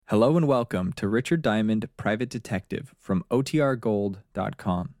Hello and welcome to Richard Diamond, Private Detective from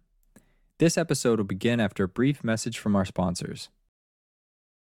OTRGold.com. This episode will begin after a brief message from our sponsors.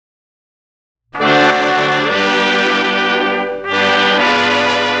 The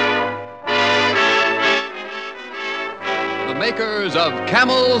makers of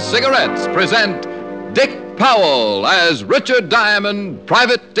Camel Cigarettes present Dick Powell as Richard Diamond,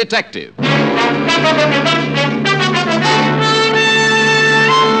 Private Detective.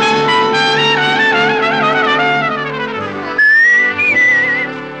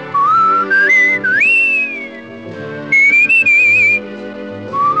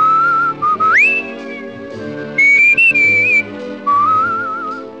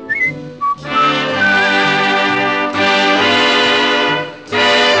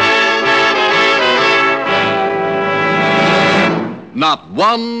 Not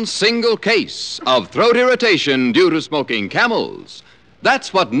one single case of throat irritation due to smoking Camels.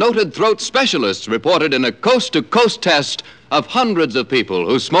 That's what noted throat specialists reported in a coast-to-coast test of hundreds of people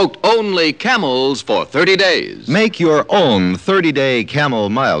who smoked only Camels for 30 days. Make your own 30-day Camel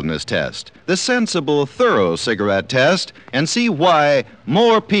mildness test, the sensible, thorough cigarette test, and see why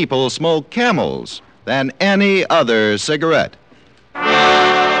more people smoke Camels than any other cigarette.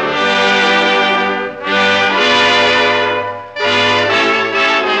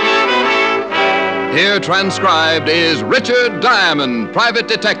 Here transcribed is Richard Diamond, Private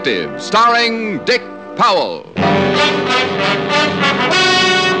Detective, starring Dick Powell.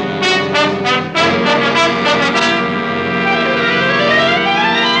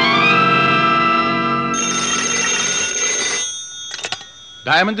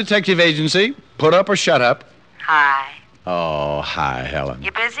 Diamond Detective Agency, put up or shut up. Hi. Oh, hi, Helen.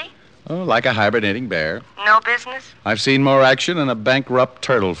 You busy? Oh, like a hibernating bear. No business? I've seen more action in a bankrupt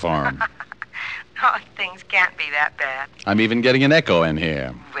turtle farm. Oh, things can't be that bad. I'm even getting an echo in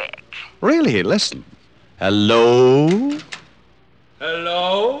here. Rick. Really, listen. Hello?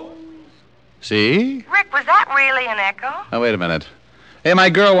 Hello? See? Rick, was that really an echo? Oh, wait a minute. Hey, my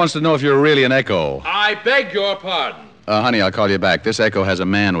girl wants to know if you're really an echo. I beg your pardon. Honey, I'll call you back. This echo has a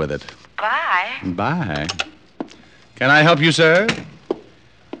man with it. Bye. Bye. Can I help you, sir?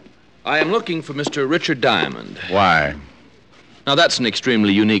 I am looking for Mr. Richard Diamond. Why? Now, that's an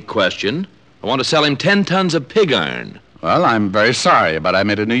extremely unique question. I want to sell him 10 tons of pig iron. Well, I'm very sorry, but I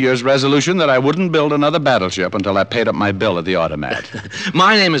made a New Year's resolution that I wouldn't build another battleship until I paid up my bill at the automat.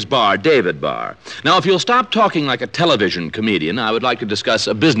 My name is Barr, David Barr. Now, if you'll stop talking like a television comedian, I would like to discuss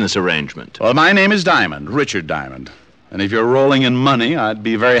a business arrangement. Well, my name is Diamond, Richard Diamond. And if you're rolling in money, I'd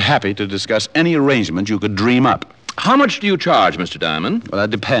be very happy to discuss any arrangement you could dream up. How much do you charge, Mr. Diamond? Well, that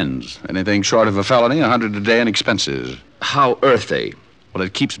depends. Anything short of a felony, $100 a day in expenses. How earthy? Well,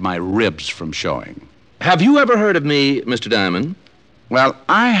 it keeps my ribs from showing. Have you ever heard of me, Mr. Diamond? Well,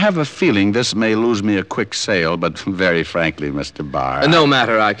 I have a feeling this may lose me a quick sale, but very frankly, Mr. Barr... No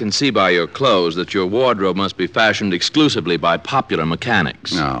matter, I can see by your clothes that your wardrobe must be fashioned exclusively by popular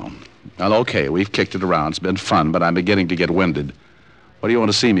mechanics. No. Well, okay, we've kicked it around. It's been fun, but I'm beginning to get winded. What do you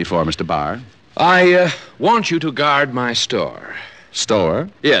want to see me for, Mr. Barr? I want you to guard my store. Store?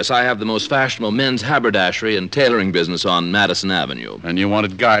 Yes, I have the most fashionable men's haberdashery and tailoring business on Madison Avenue. And you want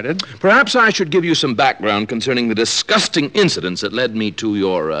it guarded? Perhaps I should give you some background concerning the disgusting incidents that led me to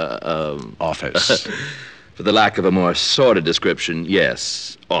your, Office. For the lack of a more sordid description,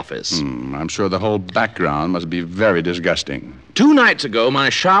 yes, office. I'm sure the whole background must be very disgusting. 2 nights ago, my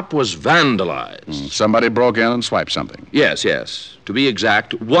shop was vandalized. Somebody broke in and swiped something. Yes. To be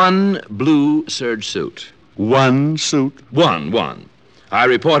exact, 1 blue serge suit. One suit? One. I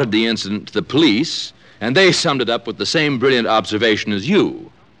reported the incident to the police, and they summed it up with the same brilliant observation as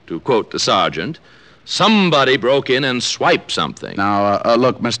you. To quote the sergeant, somebody broke in and swiped something. Now,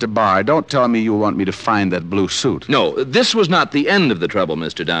 look, Mr. Barr, don't tell me you want me to find that blue suit. No, this was not the end of the trouble,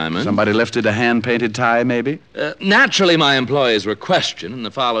 Mr. Diamond. Somebody lifted a hand-painted tie, maybe? Naturally, my employees were questioned, and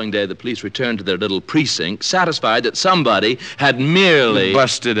the following day the police returned to their little precinct, satisfied that somebody had merely...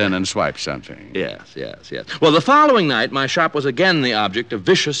 Busted in and swiped something. Yes. Well, the following night, my shop was again the object of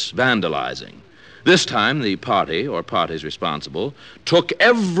vicious vandalizing. This time, the party, or parties responsible, took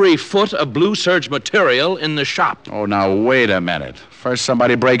every foot of blue serge material in the shop. Oh, now, wait a minute. First,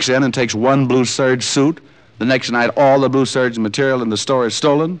 somebody breaks in and takes 1 blue serge suit. The next night, all the blue serge material in the store is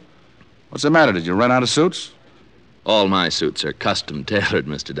stolen. What's the matter? Did you run out of suits? All my suits are custom tailored,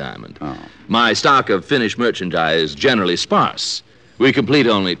 Mr. Diamond. Oh. My stock of finished merchandise is generally sparse. We complete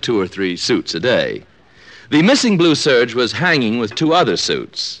only 2 or 3 suits a day. The missing blue serge was hanging with 2 other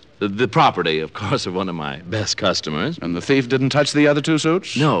suits. The property, of course, of one of my best customers. And the thief didn't touch the other 2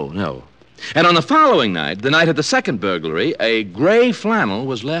 suits? No. And on the following night, the night of the second burglary, a gray flannel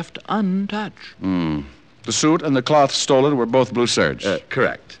was left untouched. The suit and the cloth stolen were both blue serge.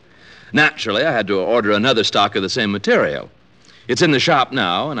 Correct. Naturally, I had to order another stock of the same material. It's in the shop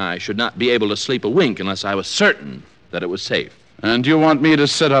now, and I should not be able to sleep a wink unless I was certain that it was safe. And you want me to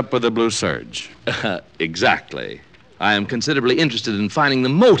sit up with the blue serge? Exactly. I am considerably interested in finding the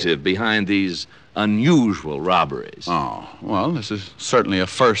motive behind these unusual robberies. Oh, well, this is certainly a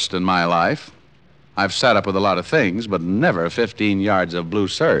first in my life. I've sat up with a lot of things, but never 15 yards of blue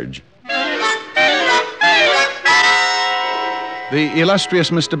serge. The illustrious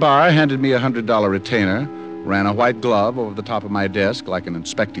Mr. Barr handed me a $100 retainer, ran a white glove over the top of my desk like an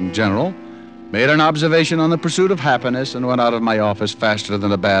inspecting general, made an observation on the pursuit of happiness, and went out of my office faster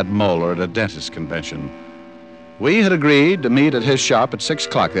than a bad molar at a dentist's convention. We had agreed to meet at his shop at 6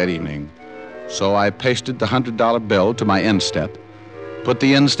 o'clock that evening. So I pasted the $100 bill to my instep, put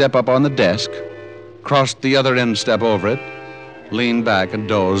the instep up on the desk, crossed the other instep over it, leaned back and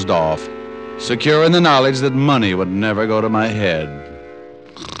dozed off, secure in the knowledge that money would never go to my head.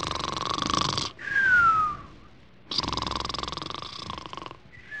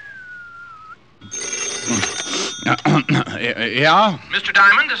 Yeah? Mr.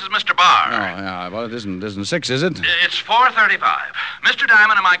 Diamond, this is Mr. Barr. Oh, yeah. Well, it isn't 6, is it? It's 4:35. Mr.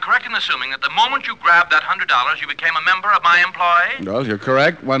 Diamond, am I correct in assuming that the moment you grabbed that $100, you became a member of my employ? Well, you're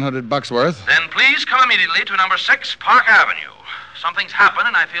correct. $100 worth. Then please come immediately to number 6 Park Avenue. Something's happened,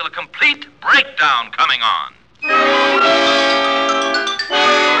 and I feel a complete breakdown coming on.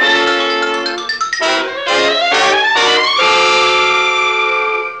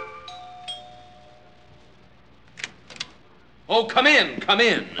 Oh, come in, come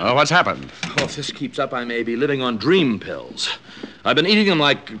in. What's happened? Oh, if this keeps up, I may be living on dream pills. I've been eating them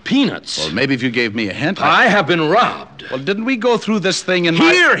like peanuts. Well, maybe if you gave me a hint. I have been robbed. Well, didn't we go through this thing in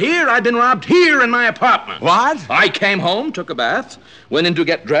Here, I've been robbed here in my apartment. What? I came home, took a bath, went in to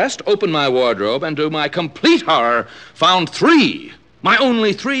get dressed, opened my wardrobe, and to my complete horror, found 3. My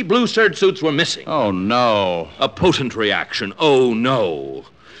only 3 blue serge suits were missing. Oh, no. A potent reaction. Oh, no.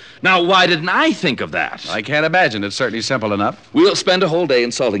 Now, why didn't I think of that? I can't imagine. It's certainly simple enough. We'll spend a whole day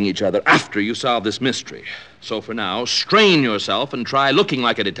insulting each other after you solve this mystery. So for now, strain yourself and try looking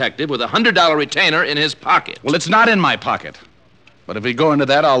like a detective with a $100 retainer in his pocket. Well, it's not in my pocket. But if we go into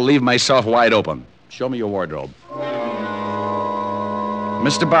that, I'll leave myself wide open. Show me your wardrobe.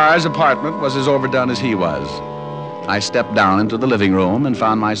 Mr. Barr's apartment was as overdone as he was. I stepped down into the living room and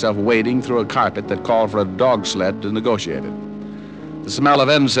found myself wading through a carpet that called for a dog sled to negotiate it. The smell of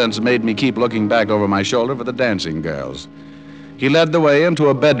incense made me keep looking back over my shoulder for the dancing girls. He led the way into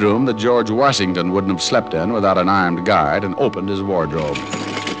a bedroom that George Washington wouldn't have slept in without an armed guard and opened his wardrobe.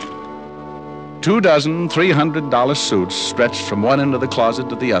 2 dozen $300 suits stretched from one end of the closet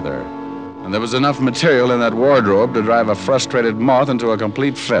to the other, and there was enough material in that wardrobe to drive a frustrated moth into a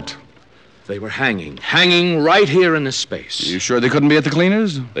complete fit. They were hanging right here in this space. You sure they couldn't be at the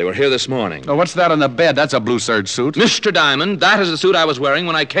cleaners? They were here this morning. Oh, what's that on the bed? That's a blue serge suit. Mr. Diamond, that is the suit I was wearing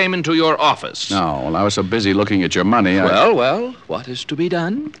when I came into your office. No, well, I was so busy looking at your money. Well, what is to be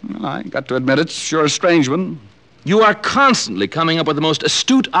done? Well, I got to admit it's sure a strange one. You are constantly coming up with the most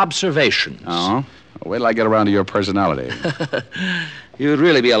astute observations. Oh? Wait till I get around to your personality. You'd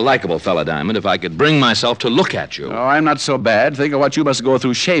really be a likable fella, Diamond, if I could bring myself to look at you. Oh, I'm not so bad. Think of what you must go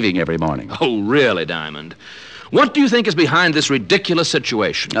through shaving every morning. Oh, really, Diamond? What do you think is behind this ridiculous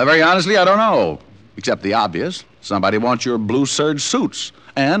situation? Now, very honestly, I don't know. Except the obvious. Somebody wants your blue serge suits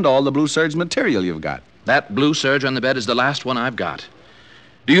and all the blue serge material you've got. That blue serge on the bed is the last one I've got.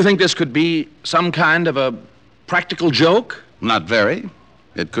 Do you think this could be some kind of a practical joke? Not very.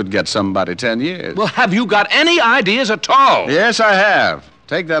 It could get somebody 10 years. Well, have you got any ideas at all? Yes, I have.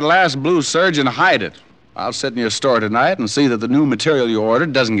 Take that last blue serge and hide it. I'll sit in your store tonight and see that the new material you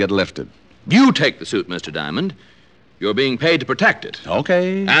ordered doesn't get lifted. You take the suit, Mr. Diamond. You're being paid to protect it.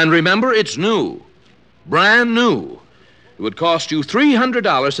 Okay. And remember, it's new. Brand new. It would cost you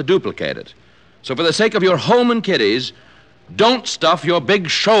 $300 to duplicate it. So for the sake of your home and kiddies, don't stuff your big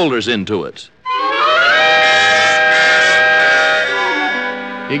shoulders into it.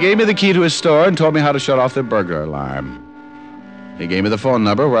 He gave me the key to his store and told me how to shut off the burglar alarm. He gave me the phone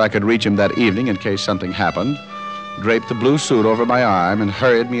number where I could reach him that evening in case something happened, draped the blue suit over my arm, and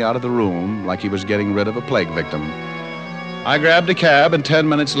hurried me out of the room like he was getting rid of a plague victim. I grabbed a cab, and 10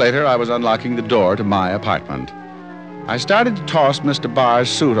 minutes later, I was unlocking the door to my apartment. I started to toss Mr. Barr's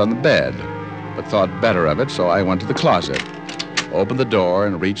suit on the bed, but thought better of it, so I went to the closet, opened the door,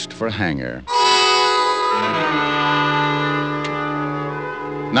 and reached for a hanger.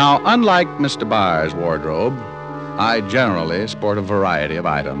 Now, unlike Mr. Barr's wardrobe, I generally sport a variety of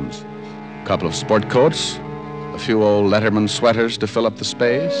items. a couple of sport coats, a few old Letterman sweaters to fill up the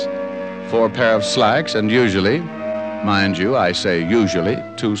space, 4 pair of slacks, and usually, mind you, I say usually,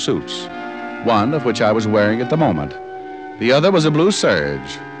 2 suits. One of which I was wearing at the moment. The other was a blue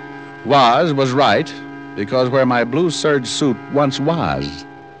serge. Was right, because where my blue serge suit once was,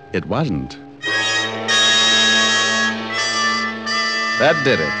 it wasn't. That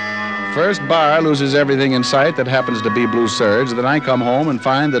did it. First, Bar loses everything in sight that happens to be blue serge. Then I come home and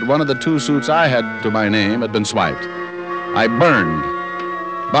find that one of the 2 suits I had to my name had been swiped. I burned.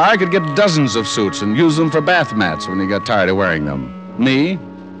 Bar could get dozens of suits and use them for bath mats when he got tired of wearing them. Me,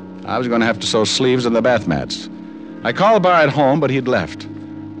 I was going to have to sew sleeves on the bath mats. I called Bar at home, but he'd left.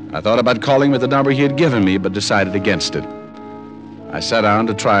 I thought about calling with the number he had given me, but decided against it. I sat down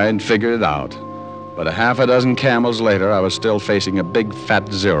to try and figure it out. But a half a dozen camels later, I was still facing a big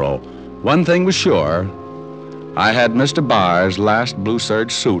fat 0. One thing was sure. I had Mr. Barr's last blue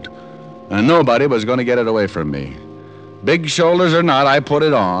serge suit, and nobody was going to get it away from me. Big shoulders or not, I put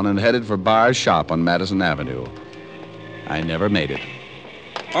it on and headed for Barr's shop on Madison Avenue. I never made it.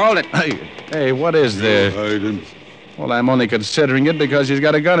 Hold it. Hey, what is this? Hayden. Well, I'm only considering it because he's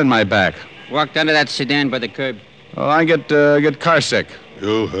got a gun in my back. Walked under that sedan by the curb. Well, I get car sick.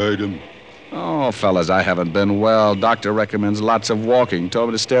 You heard him. Oh, fellas, I haven't been well. Doctor recommends lots of walking. Told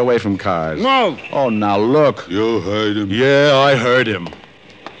me to stay away from cars. Move! Oh, now look. You heard him. Yeah, I heard him.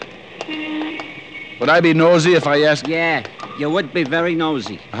 Would I be nosy if I asked? Yeah, you would be very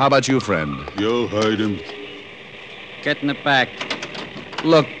nosy. How about you, friend? You heard him. Get in the back.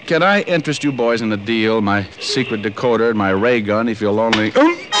 Look, can I interest you boys in a deal? My secret decoder and my ray gun, if you'll only...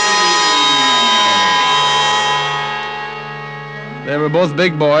 They were both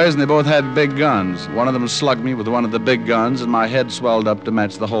big boys, and they both had big guns. One of them slugged me with one of the big guns, and my head swelled up to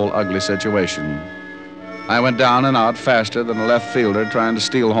match the whole ugly situation. I went down and out faster than a left fielder trying to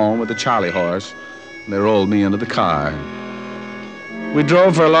steal home with a Charlie horse, and they rolled me into the car. We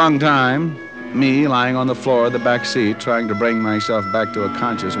drove for a long time, me lying on the floor of the back seat, trying to bring myself back to a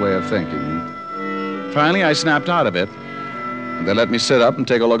conscious way of thinking. Finally, I snapped out of it, and they let me sit up and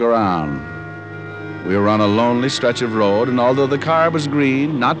take a look around. We were on a lonely stretch of road, and although the car was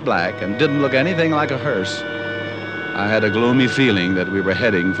green, not black, and didn't look anything like a hearse, I had a gloomy feeling that we were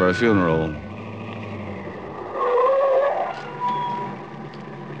heading for a funeral.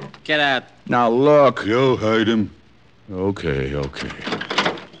 Get out. Now, look. You heard him. Okay.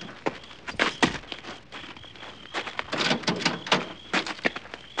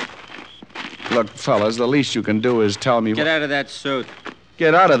 Look, fellas, the least you can do is tell me... Get out of that suit.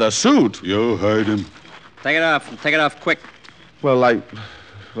 Get out of the suit? You heard him. Take it off, and take it off quick. Well,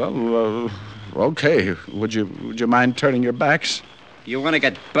 okay. Would you mind turning your backs? You want to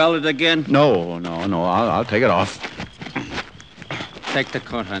get belted again? No. I'll take it off. Take the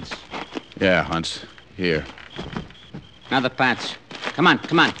coat, Hunts. Yeah, Hunts. Here. Now the pants. Come on.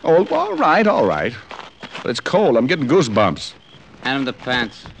 Oh, all right. But it's cold. I'm getting goosebumps. Hand him the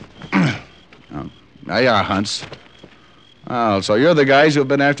pants. There you are, Hunts. Oh, so you're the guys who've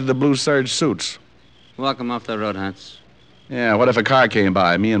been after the blue serge suits. Walk him off the road, Hunts. Yeah, what if a car came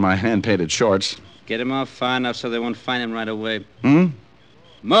by, me in my hand-painted shorts? Get him off far enough so they won't find him right away.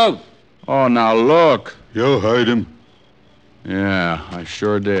 Move! Oh, now look. You heard him. Yeah, I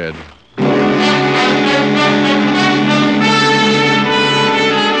sure did.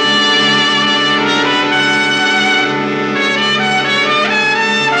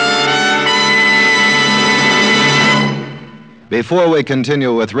 Before we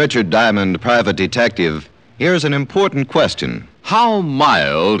continue with Richard Diamond, Private Detective, here's an important question. How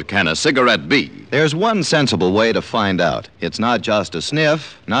mild can a cigarette be? There's one sensible way to find out. It's not just a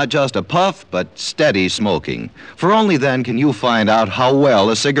sniff, not just a puff, but steady smoking. For only then can you find out how well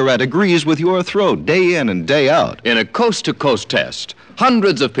a cigarette agrees with your throat day in and day out. In a coast-to-coast test,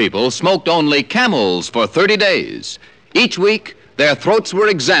 hundreds of people smoked only Camels for 30 days. Each week, their throats were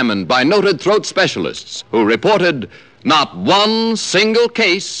examined by noted throat specialists who reported not one single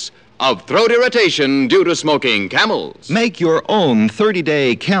case of throat irritation due to smoking Camels. Make your own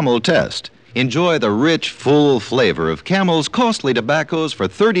 30-day Camel test. Enjoy the rich, full flavor of Camel's costly tobaccos for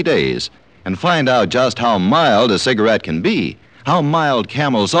 30 days and find out just how mild a cigarette can be, how mild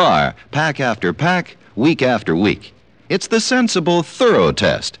Camels are, pack after pack, week after week. It's the sensible, thorough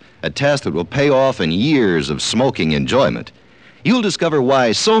test, a test that will pay off in years of smoking enjoyment. You'll discover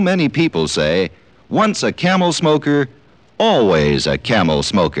why so many people say, once a Camel smoker, always a Camel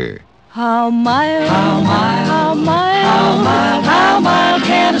smoker. How mild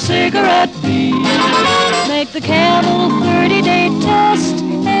can a cigarette be? Make the Camel 30-day test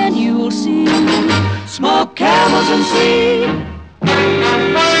and you'll see. Smoke Camels and see.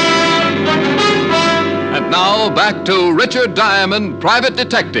 back to Richard Diamond, Private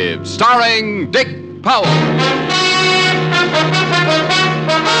Detective, starring Dick Powell.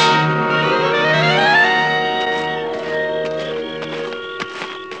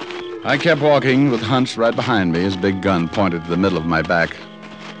 I kept walking with Hunts right behind me, his big gun pointed to the middle of my back.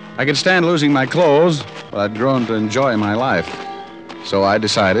 I could stand losing my clothes, but I'd grown to enjoy my life. So I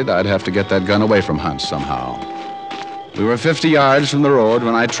decided I'd have to get that gun away from Hunts somehow. We were 50 yards from the road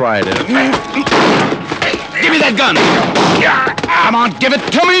when I tried it. Give me that gun! Come on, give it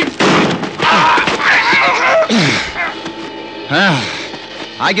to me!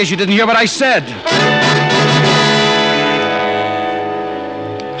 I guess you didn't hear what I said.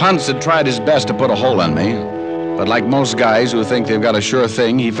 Hunts had tried his best to put a hole in me, but like most guys who think they've got a sure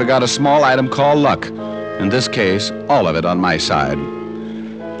thing, he forgot a small item called luck. In this case, all of it on my side.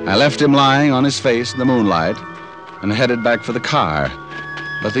 I left him lying on his face in the moonlight and headed back for the car.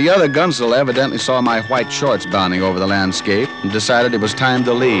 But the other gunsel evidently saw my white shorts bounding over the landscape and decided it was time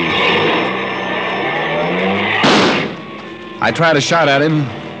to leave. I tried a shot at him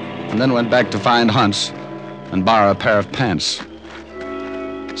and then went back to find Hunts and borrow a pair of pants.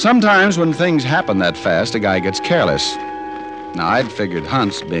 Sometimes when things happen that fast, a guy gets careless. Now, I'd figured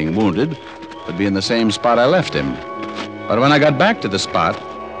Hunts, being wounded, would be in the same spot I left him. But when I got back to the spot,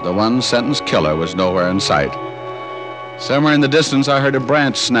 the one-sentence killer was nowhere in sight. Somewhere in the distance, I heard a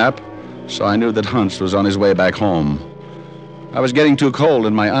branch snap, so I knew that Hunts was on his way back home. I was getting too cold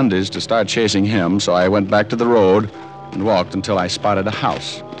in my undies to start chasing him, so I went back to the road and walked until I spotted a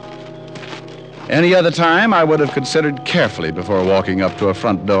house. Any other time, I would have considered carefully before walking up to a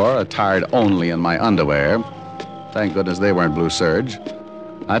front door, attired only in my underwear. Thank goodness they weren't blue serge.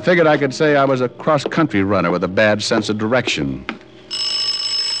 I figured I could say I was a cross-country runner with a bad sense of direction.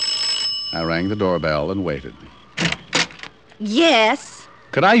 I rang the doorbell and waited. Yes?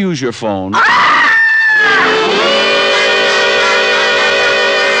 Could I use your phone?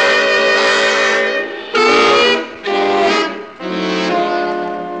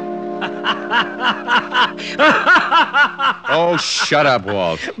 Oh, shut up,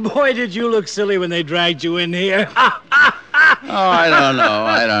 Walt. Boy, did you look silly when they dragged you in here. I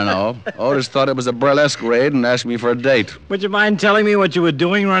don't know. Otis thought it was a burlesque raid and asked me for a date. Would you mind telling me what you were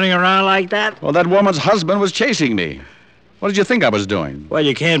doing running around like that? Well, that woman's husband was chasing me. What did you think I was doing? Well,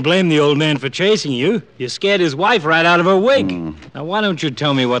 you can't blame the old man for chasing you. You scared his wife right out of her wig. Now, why don't you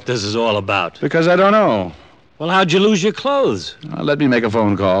tell me what this is all about? Because I don't know. Well, how'd you lose your clothes? Let me make a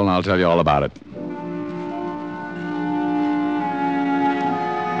phone call and I'll tell you all about it.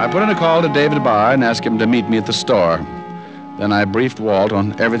 I put in a call to David Barr and asked him to meet me at the store. Then I briefed Walt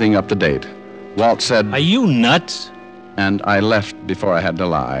on everything up to date. Walt said, "Are you nuts?" And I left before I had to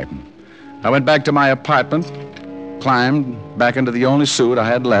lie. I went back to my apartment, climbed back into the only suit I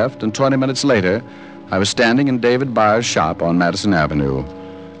had left, and 20 minutes later, I was standing in David Barr's shop on Madison Avenue.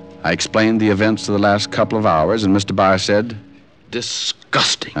 I explained the events of the last couple of hours, and Mr. Barr said,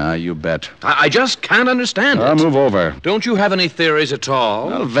 Disgusting. You bet. I just can't understand it. Move over. Don't you have any theories at all?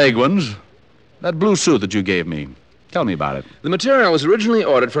 Well, vague ones. That blue suit that you gave me. Tell me about it. The material was originally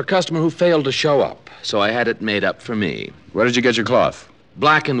ordered for a customer who failed to show up, so I had it made up for me. Where did you get your cloth?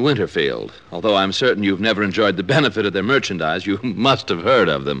 Black & Winterfield. Although I'm certain you've never enjoyed the benefit of their merchandise, you must have heard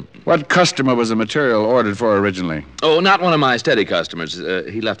of them. What customer was the material ordered for originally? Oh, not one of my steady customers.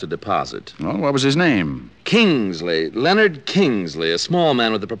 He left a deposit. Well, what was his name? Kingsley. Leonard Kingsley, a small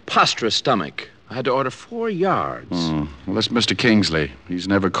man with a preposterous stomach. I had to order 4 yards. Well, that's Mr. Kingsley. He's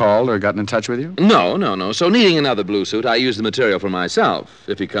never called or gotten in touch with you? No. So needing another blue suit, I use the material for myself.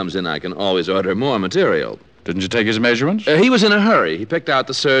 If he comes in, I can always order more material. Didn't you take his measurements? He was in a hurry. He picked out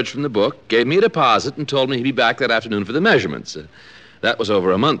the serge from the book, gave me a deposit, and told me he'd be back that afternoon for the measurements. That was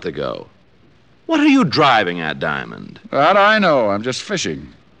over a month ago. What are you driving at, Diamond? How do I know? I'm just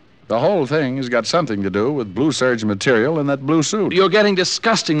fishing. The whole thing has got something to do with blue serge material in that blue suit. You're getting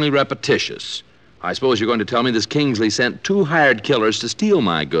disgustingly repetitious. I suppose you're going to tell me this Kingsley sent 2 hired killers to steal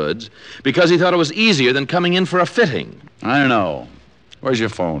my goods because he thought it was easier than coming in for a fitting. I don't know. Where's your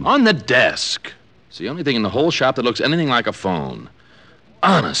phone? On the desk. It's the only thing in the whole shop that looks anything like a phone.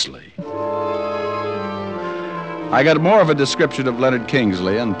 Honestly. I got more of a description of Leonard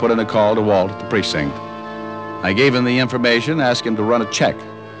Kingsley and put in a call to Walt at the precinct. I gave him the information, asked him to run a check.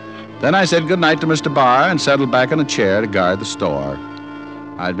 Then I said goodnight to Mr. Barr and settled back in a chair to guard the store.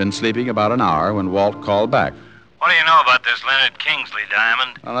 I'd been sleeping about an hour when Walt called back. What do you know about this Leonard Kingsley,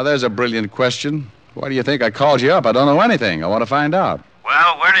 Diamond? Oh, now, there's a brilliant question. Why do you think I called you up? I don't know anything. I want to find out.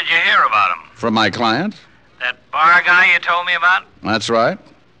 Well, where did you hear about him? From my client? That bar guy you told me about? That's right.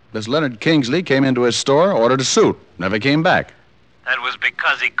 This Leonard Kingsley came into his store, ordered a suit, never came back. That was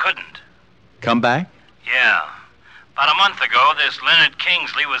because he couldn't. Come back? Yeah. About a month ago, this Leonard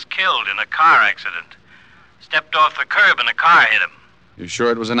Kingsley was killed in a car accident. Stepped off the curb and a car hit him. You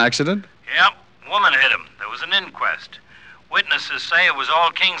sure it was an accident? Yep, woman hit him. There was an inquest. Witnesses say it was all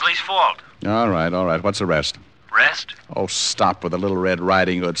Kingsley's fault. All right. What's the rest? Rest? Oh, stop with the Little Red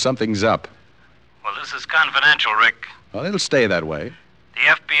Riding Hood. Something's up. Well, this is confidential, Rick. Well, it'll stay that way. The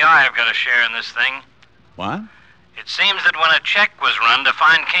FBI have got a share in this thing. What? It seems that when a check was run to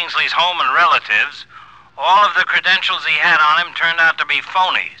find Kingsley's home and relatives, all of the credentials he had on him turned out to be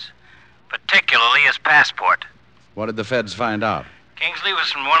phonies, particularly his passport. What did the feds find out? Kingsley was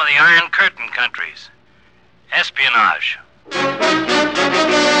from one of the Iron Curtain countries. Espionage.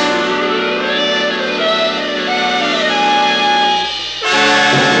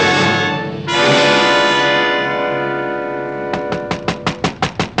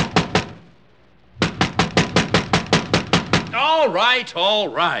 All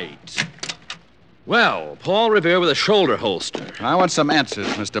right. Well, Paul Revere with a shoulder holster. I want some answers,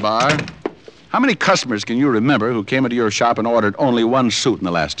 Mr. Barr. How many customers can you remember who came into your shop and ordered only one suit in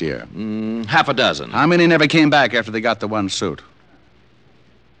the last year? Half a dozen. How many never came back after they got the one suit?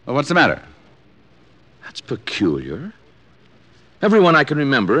 Well, what's the matter? That's peculiar. Everyone I can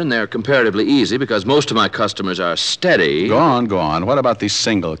remember, and they're comparatively easy because most of my customers are steady. Go on. What about these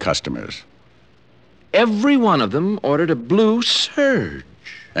single customers? Every one of them ordered a blue serge.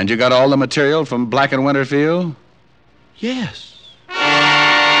 And you got all the material from Black and Winterfield? Yes.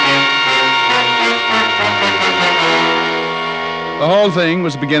 The whole thing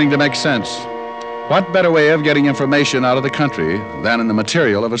was beginning to make sense. What better way of getting information out of the country than in the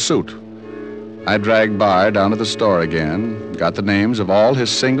material of a suit? I dragged Barr down to the store again, got the names of all his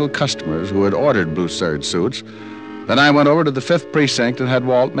single customers who had ordered blue serge suits. Then I went over to the 5th Precinct and had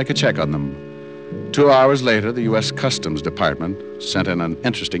Walt make a check on them. 2 hours later, the U.S. Customs Department sent in an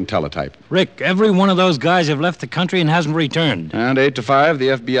interesting teletype. Rick, every one of those guys have left the country and hasn't returned. And 8 to 5, the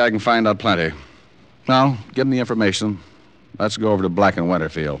FBI can find out plenty. Well, give them the information. Let's go over to Black and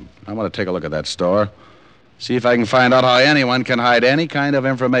Winterfield. I want to take a look at that store. See if I can find out how anyone can hide any kind of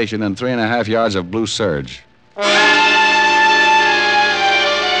information in 3.5 yards of blue serge.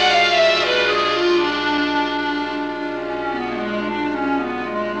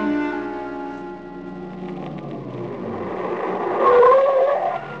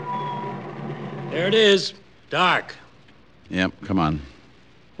 There it is. Dark. Yep, come on.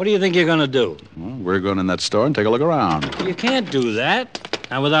 What do you think you're going to do? Well, we're going in that store and take a look around. You can't do that.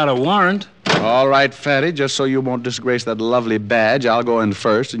 Not without a warrant. All right, Fatty, just so you won't disgrace that lovely badge, I'll go in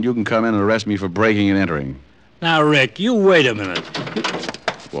first, and you can come in and arrest me for breaking and entering. Now, Rick, you wait a minute.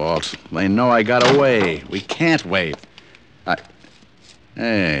 Walt, they know I got away. We can't wait.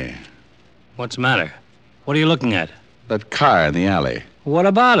 Hey. What's the matter? What are you looking at? That car in the alley. What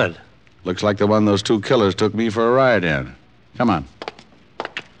about it? Looks like the one those two killers took me for a ride in. Come on.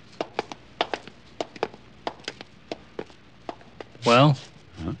 Well?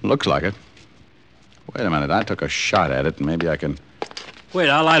 Looks like it. Wait a minute. I took a shot at it, and maybe I can... Wait,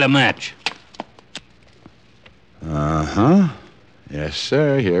 I'll light a match. Uh-huh. Yes,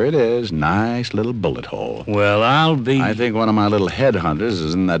 sir. Here it is. Nice little bullet hole. Well, I'll be... I think one of my little headhunters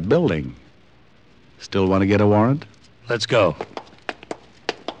is in that building. Still want to get a warrant? Let's go.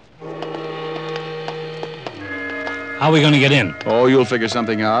 How are we going to get in? Oh, you'll figure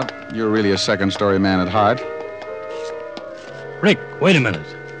something out. You're really a second-story man at heart. Rick, wait a minute.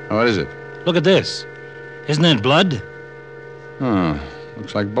 What is it? Look at this. Isn't that blood? Huh.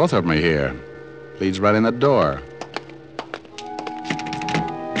 Looks like both of them are here. Leads right in that door.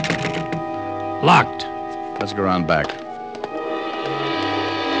 Locked. Let's go around back.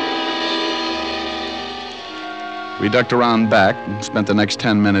 We ducked around back and spent the next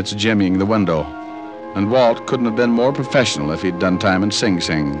 10 minutes jimmying the window. And Walt couldn't have been more professional if he'd done time in Sing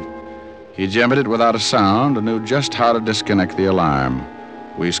Sing. He jimmied it without a sound and knew just how to disconnect the alarm.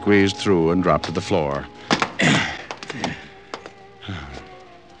 We squeezed through and dropped to the floor.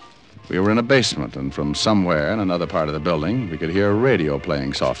 We were in a basement, and from somewhere in another part of the building, we could hear a radio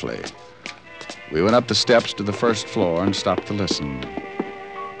playing softly. We went up the steps to the first floor and stopped to listen.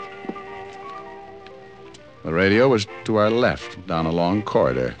 The radio was to our left, down a long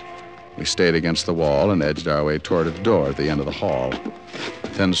corridor. We stayed against the wall and edged our way toward a door at the end of the hall. A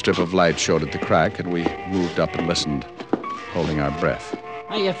thin strip of light showed at the crack, and we moved up and listened, holding our breath.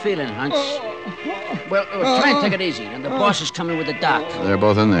 How you feeling, Hunch? Well, try and take it easy. And the boss is coming with the doc. They're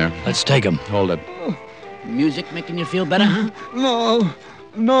both in there. Let's take them. Hold it. Music making you feel better, huh?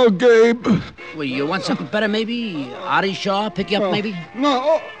 No, Gabe. Well, you want something better, maybe? Artie Shaw pick you up, maybe?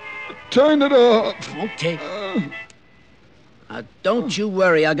 No, turn it off. Okay. Don't you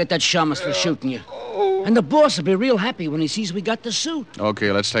worry. I'll get that Shamus for shooting you. Oh, And the boss will be real happy when he sees we got the suit.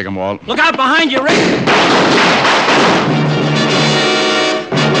 Okay, let's take him, Walt. Look out behind you, Rick!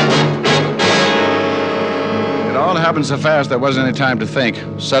 It all happened so fast there wasn't any time to think.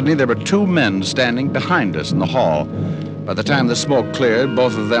 Suddenly, there were two men standing behind us in the hall. By the time the smoke cleared,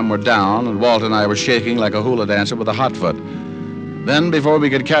 both of them were down, and Walt and I were shaking like a hula dancer with a hot foot. Then, before we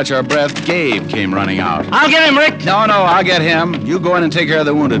could catch our breath, Gabe came running out. I'll get him, Rick! No, I'll get him. You go in and take care of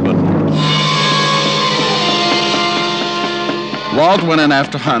the wounded one. Walt went in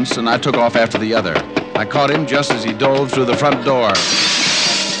after Hunts, and I took off after the other. I caught him just as he dove through the front door.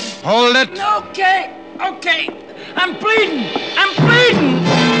 Hold it! Okay. I'm bleeding.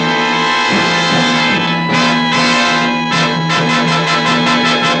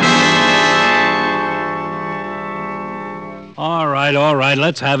 All right,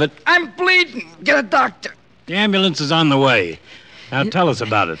 let's have it. I'm bleeding. Get a doctor. The ambulance is on the way. Now tell us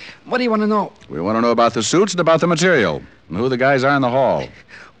about it. What do you want to know? We want to know about the suits and about the material, and who the guys are in the hall.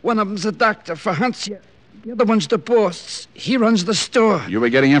 One of them's a doctor for Hunts here. The other one's the boss. He runs the store. You were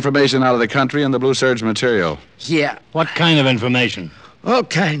getting information out of the country and the Blue Surge material. Yeah. What kind of information? All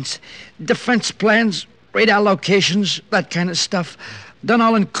kinds. Defense plans, radar locations, that kind of stuff. Done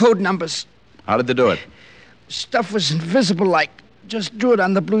all in code numbers. How did they do it? Stuff was invisible like. Just drew it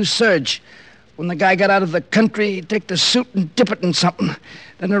on the Blue Surge. When the guy got out of the country, he'd take the suit and dip it in something.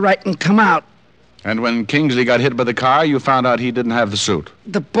 Then the writing come out. And when Kingsley got hit by the car, you found out he didn't have the suit.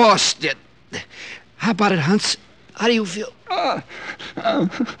 The boss did. How about it, Hunts? How do you feel?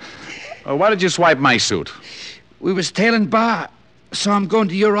 Why did you swipe my suit? We was tailing Barr. Saw him going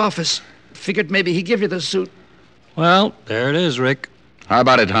to your office. Figured maybe he'd give you the suit. Well, there it is, Rick. How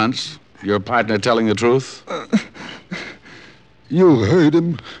about it, Hunts? Your partner telling the truth? You heard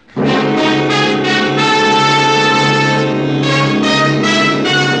him.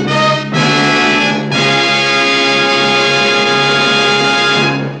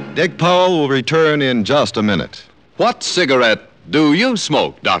 Dick Powell will return in just a minute. What cigarette do you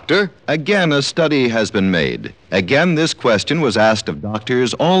smoke, Doctor? Again, a study has been made. Again, this question was asked of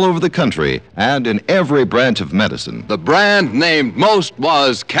doctors all over the country and in every branch of medicine. The brand named most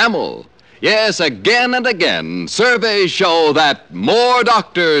was Camel. Yes, again and again, surveys show that more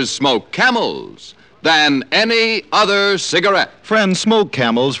doctors smoke Camels than any other cigarette. Friends, smoke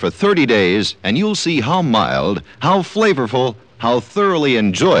Camels for 30 days, and you'll see how mild, how flavorful, how thoroughly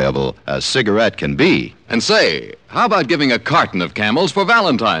enjoyable a cigarette can be. And say, how about giving a carton of Camels for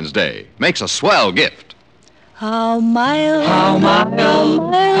Valentine's Day? Makes a swell gift. How mild, how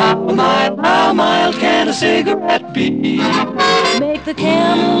mild, how mild, how mild can a cigarette be? Make the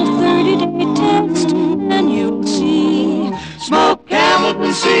Camel 30-day test and you'll see. Smoke Camel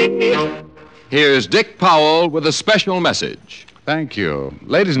and see. Here's Dick Powell with a special message. Thank you.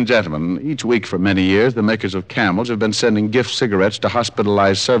 Ladies and gentlemen, each week for many years, the makers of Camels have been sending gift cigarettes to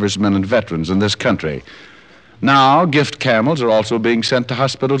hospitalized servicemen and veterans in this country. Now, gift Camels are also being sent to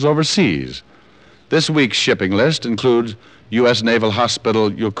hospitals overseas. This week's shipping list includes U.S. Naval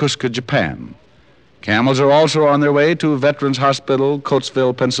Hospital, Yokosuka, Japan. Camels are also on their way to Veterans Hospital,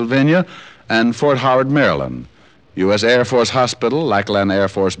 Coatesville, Pennsylvania, and Fort Howard, Maryland. U.S. Air Force Hospital, Lackland Air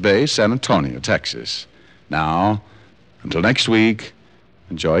Force Base, San Antonio, Texas. Now, until next week,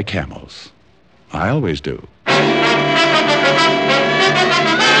 enjoy Camels. I always do.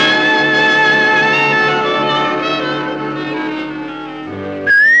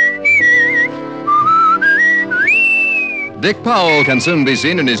 Dick Powell can soon be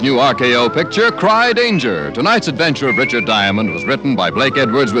seen in his new RKO picture, Cry Danger. Tonight's adventure of Richard Diamond was written by Blake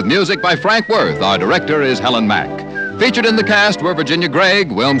Edwards with music by Frank Worth. Our director is Helen Mack. Featured in the cast were Virginia Gregg,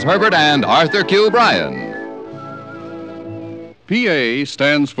 Wilms Herbert, and Arthur Q. Bryan. PA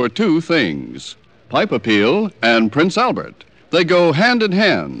stands for two things, Pipe Appeal and Prince Albert. They go hand in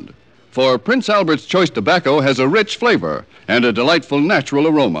hand. For Prince Albert's Choice Tobacco has a rich flavor and a delightful natural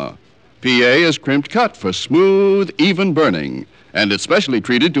aroma. PA is crimped cut for smooth, even burning, and it's specially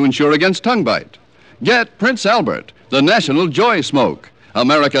treated to ensure against tongue bite. Get Prince Albert, the National Joy Smoke,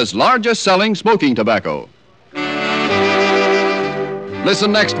 America's largest selling smoking tobacco.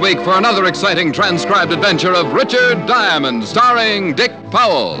 Listen next week for another exciting transcribed adventure of Richard Diamond, starring Dick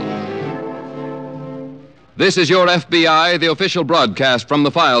Powell. This is Your FBI. The official broadcast from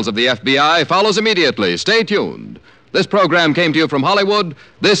the files of the FBI follows immediately. Stay tuned. This program came to you from Hollywood.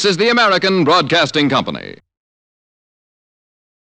 This is the American Broadcasting Company.